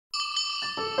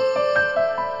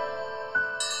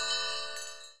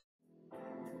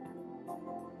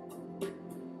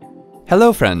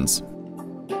Hello friends!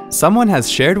 Someone has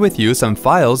shared with you some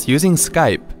files using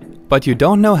Skype, but you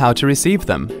don't know how to receive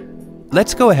them.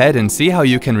 Let's go ahead and see how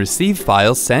you can receive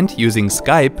files sent using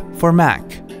Skype for Mac.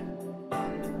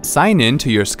 Sign in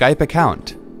to your Skype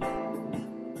account.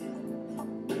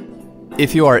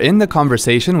 If you are in the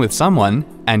conversation with someone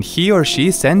and he or she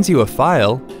sends you a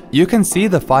file, you can see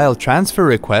the file transfer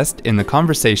request in the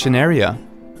conversation area.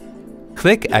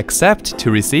 Click Accept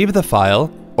to receive the file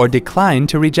or Decline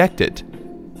to reject it.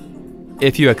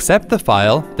 If you accept the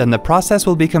file, then the process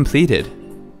will be completed.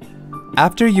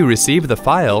 After you receive the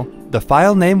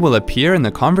file name will appear in the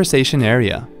conversation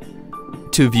area.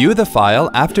 To view the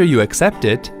file after you accept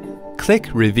it, click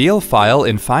Reveal File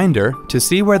in Finder to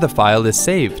see where the file is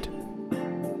saved,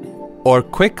 or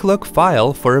Quick Look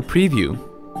File for a preview.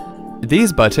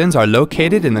 These buttons are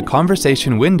located in the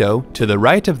conversation window to the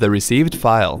right of the received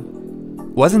file.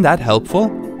 Wasn't that helpful?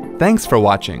 Thanks for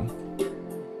watching.